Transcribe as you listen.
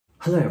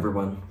Hello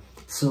everyone.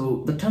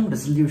 So the term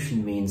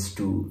dissolution means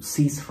to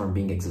cease from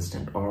being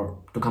existent or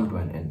to come to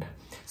an end.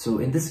 So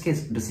in this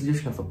case,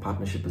 dissolution of a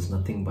partnership is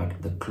nothing but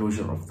the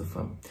closure of the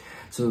firm.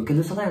 So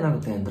ಕೆಲವು ಸಲ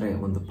ಏನಾಗುತ್ತೆ ಅಂದ್ರೆ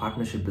ಒಂದು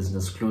partnership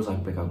business close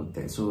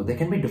ಆಗಬೇಕಾಗುತ್ತೆ. So there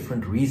can be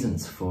different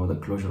reasons for the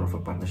closure of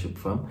a partnership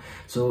firm.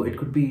 So it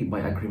could be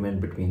by agreement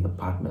between the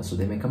partners. So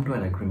they may come to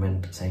an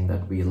agreement saying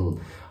that we'll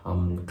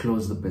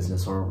close the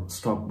business or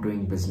stop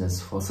doing business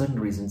for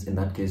certain reasons. In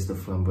that case, the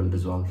firm will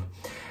dissolve.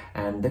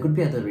 And there could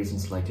be other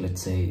reasons, like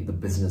let's say the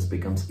business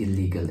becomes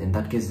illegal. In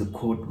that case, the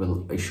court will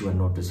issue a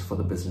notice for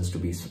the business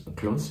to be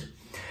closed.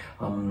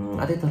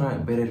 ಅದೇ ಥರ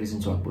ಬೇರೆ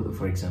reasons ಆಗ್ಬೋದು.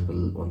 For example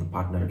ಒಂದು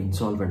partner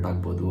insolvent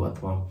ಆಗ್ಬೋದು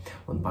ಅಥವಾ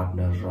ಒಂದು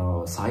partner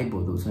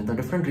ಸಾಯ್ಬೋದು. So ಇಂಥ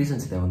different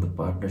reasons ಇದೆ ಒಂದು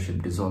ಪಾರ್ಟ್ನರ್ಶಿಪ್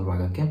ಡಿಸಾಲ್ವ್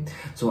ಆಗೋಕ್ಕೆ.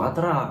 ಸೊ ಆ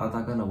ಥರ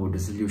ಆದಾಗ ನಾವು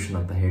ಡಿಸಲ್ಯೂಷನ್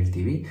ಅಂತ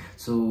ಹೇಳ್ತೀವಿ.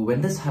 So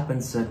when this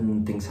happens certain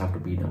things have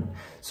to be done.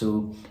 So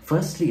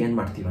firstly ಏನು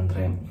ಮಾಡ್ತೀವಿ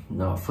ಅಂದರೆ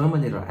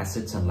ಫರ್ಮಲ್ಲಿರೋ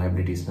ಅಸೆಟ್ಸ್ ಆ್ಯಂಡ್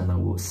ಲೈಬಿಲಿಟೀಸ್ನ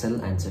ನಾವು ಸೆಲ್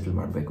ಆ್ಯಂಡ್ ಸೆಟಲ್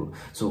ಮಾಡಬೇಕು.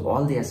 So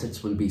all the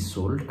assets will be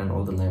sold and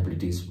all the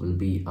liabilities will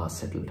be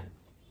settled.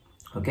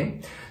 Okay,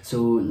 so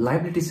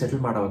liabilities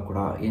settle ಮಾಡುವಾಗ ಕೂಡ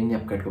ಏನು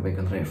ಜ್ಞಾಪಕ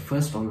ಇಟ್ಕೋಬೇಕಂದ್ರೆ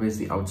first always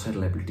the outside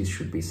liabilities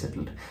should be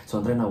settled. So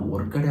ಅಂದರೆ ನಾವು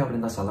ಹೊರಗಡೆ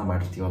ಅವರಿಂದ ಸಾಲ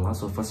ಮಾಡಿರ್ತೀವಲ್ಲ,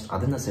 ಸೊ ಫಸ್ಟ್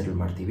ಅದನ್ನು ಸೆಟಲ್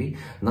ಮಾಡ್ತೀವಿ.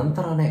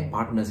 ನಂತರನೇ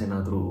ಪಾರ್ಟ್ನರ್ಸ್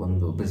ಏನಾದರೂ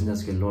ಒಂದು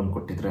ಬಿಸ್ನೆಸ್ಗೆ ಲೋನ್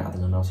ಕೊಟ್ಟಿದ್ರೆ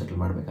ಅದನ್ನು ನಾವು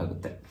ಸೆಟಲ್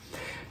ಮಾಡಬೇಕಾಗುತ್ತೆ.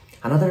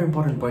 Another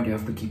important point you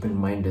have to keep in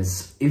mind is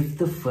if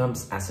the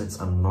firm's assets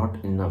are not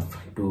enough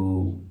to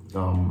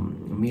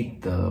meet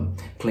the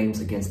claims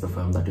against the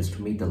firm, that is to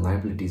meet the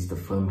liabilities the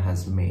firm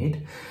has made,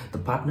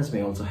 the partners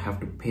may also have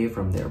to pay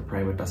from their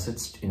private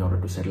assets in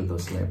order to settle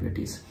those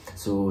liabilities.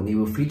 So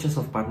ನೀವು features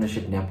of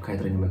partnership ಜ್ಞಾಪಕ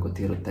ಇದ್ರೆ ನಿಮಗೆ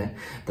ಗೊತ್ತಿರುತ್ತೆ.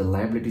 The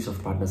liabilities of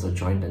partners are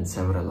joint and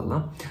several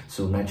ಅಲ್ಲ.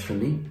 So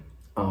naturally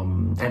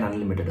and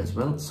unlimited as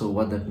well. So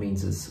what that means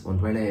is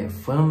ಒಂದು ವೇಳೆ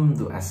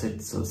ಫರ್ಮ್ದು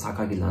assets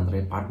ಸಾಕಾಗಿಲ್ಲ ಅಂದರೆ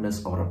partners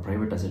ಅವರ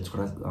ಪ್ರೈವೇಟ್ ಅಸೆಟ್ಸ್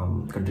ಕೂಡ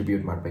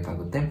ಕಂಟ್ರಿಬ್ಯೂಟ್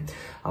ಮಾಡಬೇಕಾಗುತ್ತೆ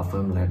ಆ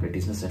ಫರ್ಮ್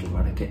ಲೈಬಿಲಿಟೀಸ್ನ ಸೆಟಲ್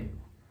ಮಾಡೋಕ್ಕೆ.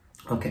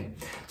 Okay,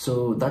 so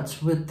that's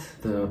with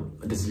the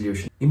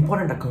dissolution.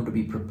 Important account to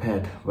be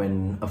prepared when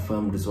a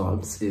firm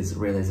dissolves is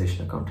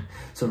realization account.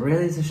 So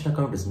realization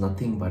account is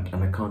nothing but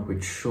an account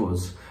which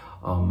shows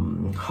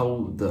how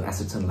the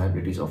assets and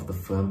liabilities of the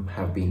firm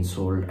have been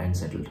sold and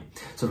settled.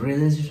 So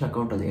realization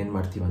account ಅಲ್ಲಿ ಏನು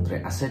ಮಾಡ್ತೀವಿ ಅಂದರೆ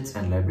assets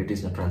and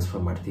ಲೈಬಿಲಿಟೀಸ್ನ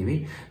transfer ಮಾಡ್ತೀವಿ,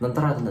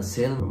 ನಂತರ ಅದನ್ನು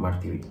sale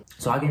ಮಾಡ್ತೀವಿ.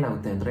 So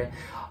ಹಾಗೇನಾಗುತ್ತೆ ಅಂದರೆ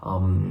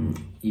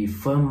ಈ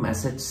ಫರ್ಮ್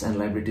ಅಸೆಟ್ಸ್ ಆ್ಯಂಡ್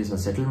ಲೈಬಿಲಿಟೀಸ್ನ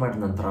ಸೆಟಲ್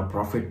ಮಾಡಿದ ನಂತರ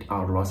ಪ್ರಾಫಿಟ್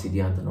ಆರ್ ಲಾಸ್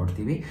ಇದೆಯಾ ಅಂತ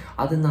ನೋಡ್ತೀವಿ.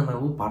 ಅದನ್ನು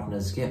ನಾವು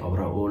ಪಾರ್ಟ್ನರ್ಸ್ಗೆ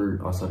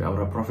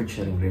ಅವರ ಪ್ರಾಫಿಟ್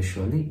ಶೇರಿಂಗ್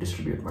ರೇಷಿಯೋ ಅಲ್ಲಿ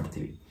ಡಿಸ್ಟ್ರಿಬ್ಯೂಟ್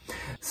ಮಾಡ್ತೀವಿ.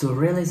 So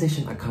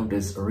realization account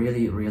is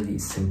really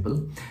simple.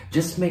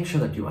 Just make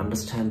sure that you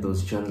understand those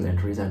journal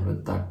entries, and with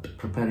that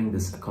preparing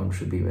this account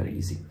should be very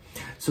easy.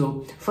 So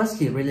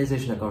firstly,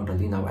 realization account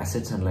alli ನಾವು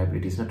assets and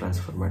liabilities na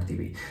transfer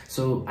ಮಾಡ್ತೀವಿ.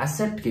 So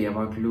asset ಗೆ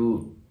ಯಾವಾಗಲೂ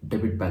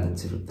debit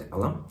balance ಇರುತ್ತೆ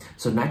ಅಲ್ಲ.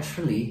 So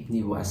naturally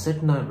ನೀವು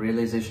ಅಸೆಟ್ನ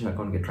realisation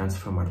ಅಕೌಂಟ್ಗೆ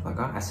transfer ಮಾಡಿದಾಗ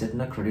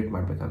ಅಸೆಟ್ನ credit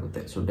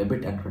ಮಾಡಬೇಕಾಗುತ್ತೆ. So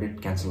debit and credit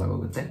cancel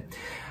ಆಗೋಗುತ್ತೆ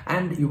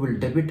and you will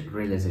debit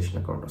realisation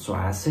account. So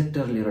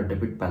ಅಸೆಟಲ್ಲಿರೋ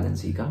debit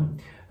balance ಈಗ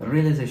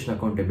ರಿಯಲೈಸೇಷನ್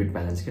ಅಕೌಂಟ್ ಡೆಬಿಟ್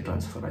ಬ್ಯಾಲೆನ್ಸ್ಗೆ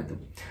ಟ್ರಾನ್ಸ್ಫರ್ ಆಯಿತು.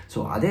 ಸೊ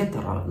ಅದೇ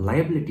ಥರ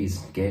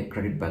ಲಯಬಿಲಿಟೀಸ್ಗೆ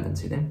ಕ್ರೆಡಿಟ್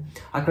ಬ್ಯಾಲೆನ್ಸ್ ಇದೆ.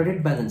 ಆ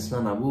ಕ್ರೆಡಿಟ್ ಬ್ಯಾಲೆನ್ಸ್ನ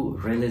ನಾವು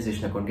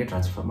ರಿಯಲೈಸೇಷನ್ ಅಕೌಂಟ್ಗೆ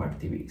ಟ್ರಾನ್ಸ್ಫರ್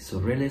ಮಾಡ್ತೀವಿ. ಸೊ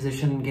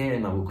ರಿಯಲೈಸೇಷನ್ಗೆ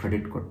ನಾವು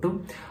ಕ್ರೆಡಿಟ್ ಕೊಟ್ಟು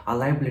ಆ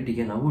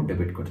ಲಯಬಿಲಿಟಿಗೆ ನಾವು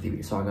ಡೆಬಿಟ್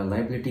ಕೊಡ್ತೀವಿ. ಸೊ ಆಗ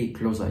ಲಯಬಿಲಿಟಿ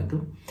ಕ್ಲೋಸ್ ಆಯಿತು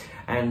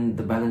and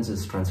the balance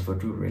is transfer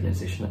to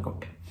realisation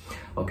account.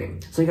 Okay,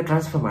 so ಈಗ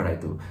ಟ್ರಾನ್ಸ್ಫರ್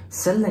ಮಾಡಾಯಿತು.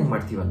 ಸೆಲ್ ಹೆಂಗೆ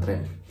ಮಾಡ್ತೀವಿ ಅಂದರೆ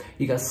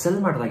ಈಗ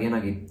ಸೆಲ್ ಮಾಡಿದಾಗ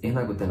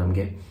ಏನಾಗುತ್ತೆ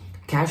ನಮಗೆ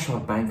ಕ್ಯಾಶ್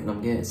ಆರ್ ಬ್ಯಾಂಕ್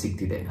ನಮಗೆ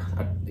ಸಿಗ್ತಿದೆ.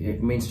 It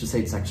means to say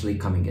it's actually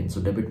coming in. So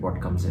debit what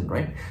comes in,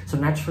 right? So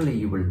naturally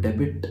you will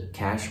debit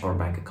cash or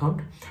bank account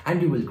and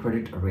you will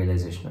credit a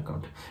realization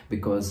account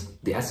because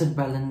the asset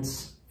balance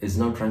is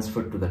now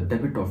transferred to the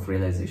debit of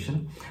realization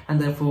and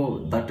therefore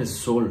that is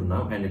sold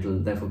now and it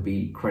will therefore be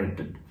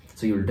credited.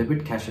 So you will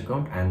debit cash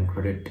account and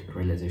credit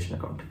realization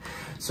account.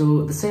 So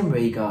the same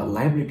way ಈಗ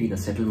ಲಯಬಿಲಿಟಿನ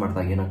settle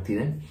ಮಾಡಿದಾಗ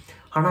ಏನಾಗ್ತಿದೆ,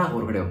 ಹಣ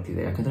ಹೊರಗಡೆ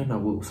ಹೋಗ್ತಿದೆ. ಯಾಕಂದರೆ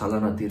ನಾವು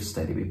ಸಾಲನ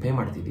ತೀರಿಸ್ತಾ ಇದ್ದೀವಿ, ಪೇ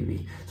ಮಾಡ್ತಿದ್ದೀವಿ.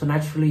 So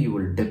naturally you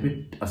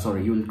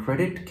will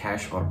credit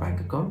cash or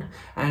bank account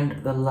and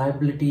the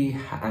liability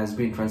has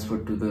been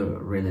transferred to the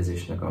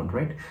realisation account,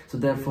 right? So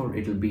therefore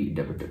it will be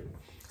debited.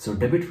 So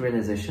debit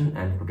realisation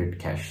and credit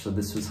cash. So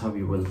this is how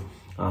you will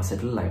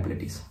settle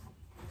liabilities.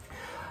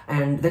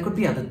 And there could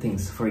be other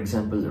things. For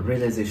example,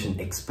 realization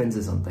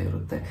expenses ಅಂತ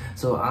ಇರುತ್ತೆ.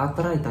 So ಆ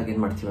ಥರ ಇದ್ದಾಗ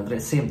ಏನು ಮಾಡ್ತೀವಿ ಅಂದರೆ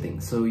same thing.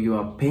 So you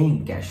are paying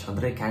cash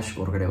ಅಂದರೆ cash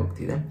ಹೊರಗಡೆ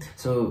ಹೋಗ್ತಿದೆ.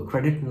 So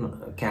credit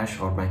cash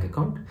or bank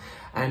account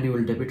and you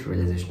will debit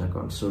realisation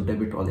account. So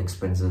debit all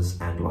expenses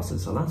and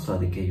losses ಅಲ್ಲ. ಸೊ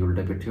ಅದಕ್ಕೆ you will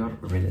debit your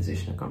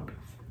realisation account.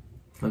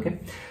 Okay,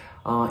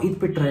 ಇದು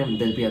ಬಿಟ್ಟರೆ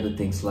they'll B other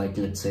things like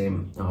let's say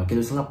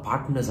ಕೆಲವು ಸಲ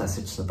partners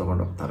ಅಸೆಟ್ಸ್ನ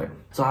ತೊಗೊಂಡು ಹೋಗ್ತಾರೆ.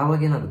 So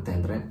ಆವಾಗ ಏನಾಗುತ್ತೆ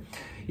ಅಂದರೆ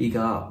ಈಗ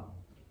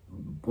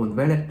ಒಂದು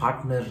ವೇಳೆ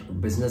ಪಾರ್ಟ್ನರ್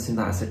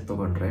ಬಿಸ್ನೆಸ್ಸಿಂದ ಅಸೆಟ್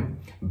ತೊಗೊಂಡ್ರೆ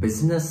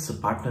ಬಿಸ್ನೆಸ್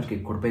ಪಾರ್ಟ್ನರ್ಗೆ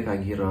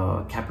ಕೊಡಬೇಕಾಗಿರೋ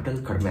ಕ್ಯಾಪಿಟಲ್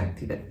ಕಡಿಮೆ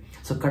ಆಗ್ತಿದೆ.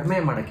 ಸೊ ಕಡಿಮೆ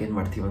ಮಾಡೋಕ್ಕೆ ಏನು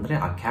ಮಾಡ್ತೀವಿ ಅಂದರೆ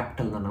ಆ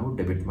ಕ್ಯಾಪಿಟಲ್ನ ನಾವು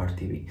ಡೆಬಿಟ್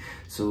ಮಾಡ್ತೀವಿ.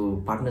 So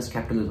partners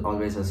capital is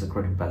always as a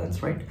credit balance,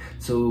 right?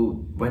 So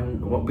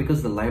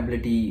because the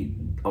liability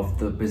of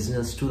the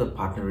business to the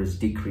partner is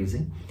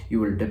decreasing, you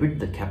will debit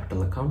the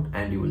capital account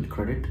and you will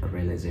credit a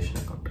realization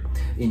account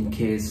in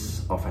case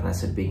of an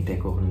asset being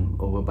taken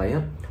over by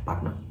a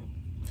partner.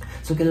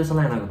 So ಕೆಲವು ಸಲ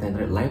ಏನಾಗುತ್ತೆ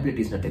ಅಂದರೆ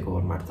ಲೈಬಿಲಿಟೀಸ್ನ take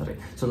over ಮಾಡ್ತಾರೆ.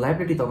 So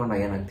liability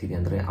ತೊಗೊಂಡಾಗ ಏನಾಗ್ತಿದೆ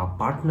ಅಂದರೆ ಆ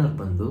partner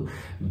ಬಂದು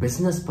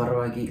ಬಿಸ್ನೆಸ್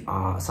ಪರವಾಗಿ ಆ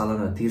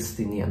ಸಾಲನ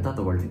ತೀರಿಸ್ತೀನಿ ಅಂತ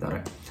ತಗೊಳ್ತಿದ್ದಾರೆ.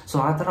 ಸೊ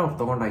ಆ ಥರ ಅವ್ರು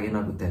ತೊಗೊಂಡಾಗ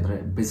ಏನಾಗುತ್ತೆ ಅಂದರೆ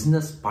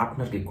ಬಿಸ್ನೆಸ್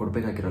ಪಾರ್ಟ್ನರ್ಗೆ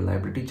ಕೊಡಬೇಕಾಗಿರೋ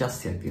ಲೈಬಿಲಿಟಿ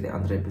ಜಾಸ್ತಿ ಆಗ್ತಿದೆ,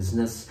 ಅಂದರೆ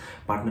ಬಿಸ್ನೆಸ್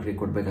ಪಾರ್ಟ್ನರ್ಗೆ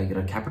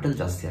ಕೊಡಬೇಕಾಗಿರೋ ಕ್ಯಾಪಿಟಲ್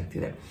ಜಾಸ್ತಿ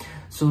ಆಗ್ತಿದೆ.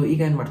 ಸೊ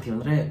ಈಗ ಏನು ಮಾಡ್ತೀವಿ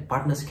ಅಂದರೆ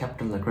ಪಾರ್ಟ್ನರ್ಸ್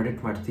ಕ್ಯಾಪಿಟಲ್ನ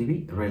ಕ್ರೆಡಿಟ್ ಮಾಡ್ತೀವಿ,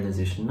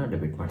 ರಿಯಲೈಸೇಷನ್ನ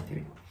ಡೆಬಿಟ್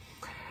ಮಾಡ್ತೀವಿ.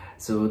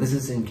 So this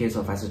is in case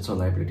of assets or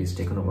liabilities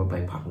taken over by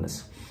partners.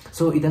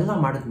 So ಇದೆಲ್ಲ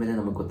ಮಾಡಿದ್ಮೇಲೆ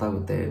ನಮಗೆ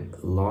ಗೊತ್ತಾಗುತ್ತೆ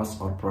ಲಾಸ್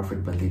ಆರ್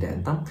ಪ್ರಾಫಿಟ್ ಬಂದಿದೆ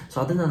ಅಂತ. ಸೊ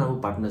ಅದನ್ನು ನಾವು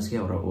ಪಾರ್ಟ್ನರ್ಸ್ಗೆ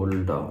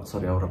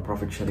ಅವರ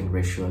ಪ್ರಾಫಿಟ್ ಶೇರಿಂಗ್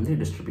ರೇಷಿಯೋ ಅಲ್ಲಿ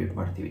ಡಿಸ್ಟ್ರಿಬ್ಯೂಟ್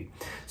ಮಾಡ್ತೀವಿ.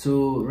 ಸೊ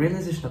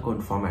ರಿಯಲೈಸೇಷನ್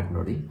ಅಕೌಂಟ್ ಫಾರ್ಮ್ಯಾಟ್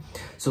ನೋಡಿ.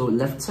 ಸೊ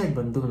ಲೆಫ್ಟ್ ಸೈಡ್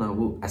ಬಂದು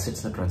ನಾವು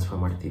ಅಸೆಟ್ಸ್ನ ಟ್ರಾನ್ಸ್ಫರ್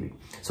ಮಾಡ್ತೀವಿ.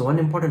 So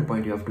one important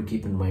point you have to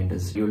keep in mind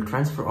is you will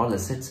transfer all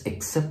assets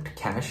accept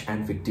cash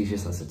and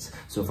fictitious assets.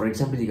 So for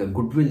example ಈಗ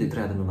good will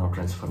ಇದ್ರೆ ಅದನ್ನು ನಾವು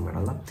transfer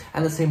ಮಾಡಲ್ಲ.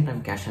 At the same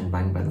time cash and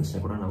bank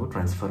ಬ್ಯಾಲೆನ್ಸ್ನ ಕೂಡ ನಾವು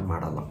transfer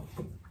ಮಾಡಲ್ಲ.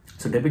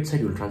 So debit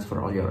side, you will transfer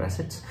all your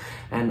assets.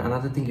 And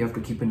another thing you have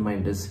to keep in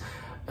mind is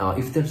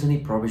if there's any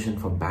provision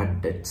for bad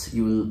debts,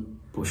 you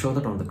will show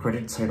that on the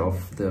credit side of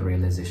the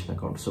realization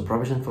account. So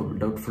provision for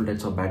doubtful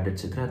debts or bad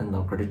debts idre adanna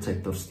now credit side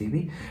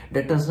torsthivi,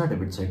 debtors na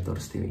debit side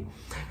torsthivi,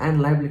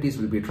 and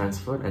liabilities will be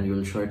transferred and you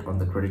will show it on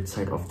the credit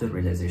side of the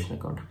realization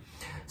account.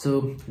 So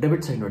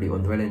debit side nodi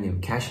ond vele ನೀವು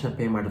cash na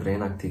pay ಮಾಡಿದ್ರೆ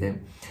ಏನಾಗ್ತಿದೆ,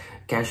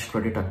 cash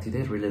credit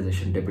ಆಗ್ತಿದೆ,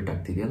 realization debit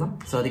ಆಗ್ತಿದೆಯಲ್ಲ.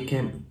 So ಅದಕ್ಕೆ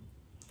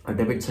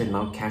debit side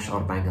ನಾವು cash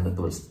or bank ಅಂತ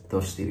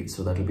ತೋರಿಸ್ತೀವಿ. So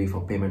that will be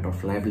for payment of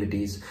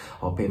liabilities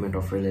R payment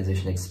of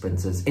realisation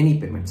expenses, any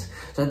payments.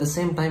 So at the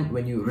same time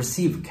when you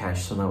receive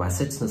cash, so ನಾವು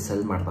ಅಸೆಟ್ಸ್ನ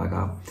cell ಮಾಡಿದಾಗ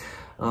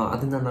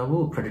ಅದನ್ನು ನಾವು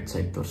credit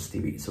side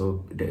ತೋರಿಸ್ತೀವಿ. So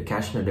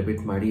ಕ್ಯಾಶ್ನ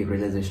debit ಮಾಡಿ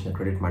realisation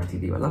credit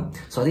ಮಾಡ್ತಿದ್ದೀವಲ್ಲ,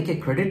 so ಅದಕ್ಕೆ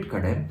credit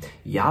ಕಡೆ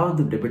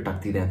ಯಾವುದು debit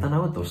ಆಗ್ತಿದೆ ಅಂತ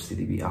ನಾವು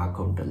ತೋರಿಸ್ತಿದ್ದೀವಿ ಆ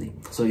ಅಕೌಂಟಲ್ಲಿ.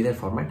 ಸೊ ಇದೇ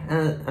format.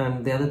 And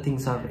the other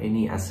things are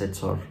any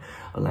assets R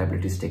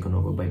liabilities taken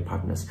over by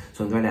partners. So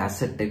ಒಂದು ವೇಳೆ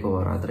asset ಟೇಕ್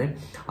ಓವರ್ ಆದರೆ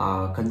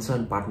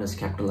ಕನ್ಸರ್ನ್ ಪಾರ್ಟ್ನರ್ಸ್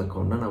ಕ್ಯಾಪಿಟಲ್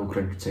ಅಕೌಂಟ್ನ ನಾವು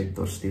ಕ್ರೆಡಿಟ್ ಸೈಡ್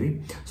ತೋರಿಸ್ತೀವಿ.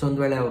 ಸೊ ಒಂದು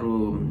ವೇಳೆ ಅವರು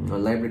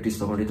liabilities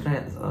ತೊಗೊಂಡಿದ್ರೆ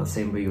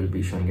same way you will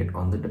be showing it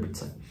on the debit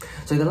side.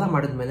 So ಇದೆಲ್ಲ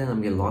ಮಾಡಿದ್ಮೇಲೆ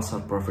ನಮಗೆ ಲಾಸ್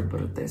ಆರ್ ಪ್ರಾಫಿಟ್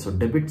ಬರುತ್ತೆ. ಸೊ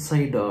ಡೆಬಿಟ್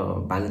ಸೈಡ್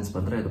ಬ್ಯಾಲೆನ್ಸ್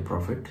ಬಂದರೆ ಅದು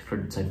ಪ್ರಾಫಿಟ್,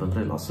 ಕ್ರೆಡಿಟ್ ಸೈಡ್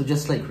ಬಂದರೆ loss. So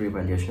just like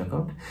revaluation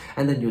account,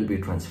 and then you will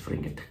be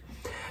transferring it.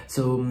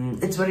 So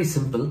it's very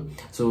simple.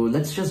 So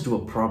let's just do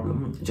a problem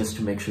just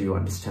to make sure you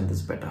understand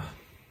this better.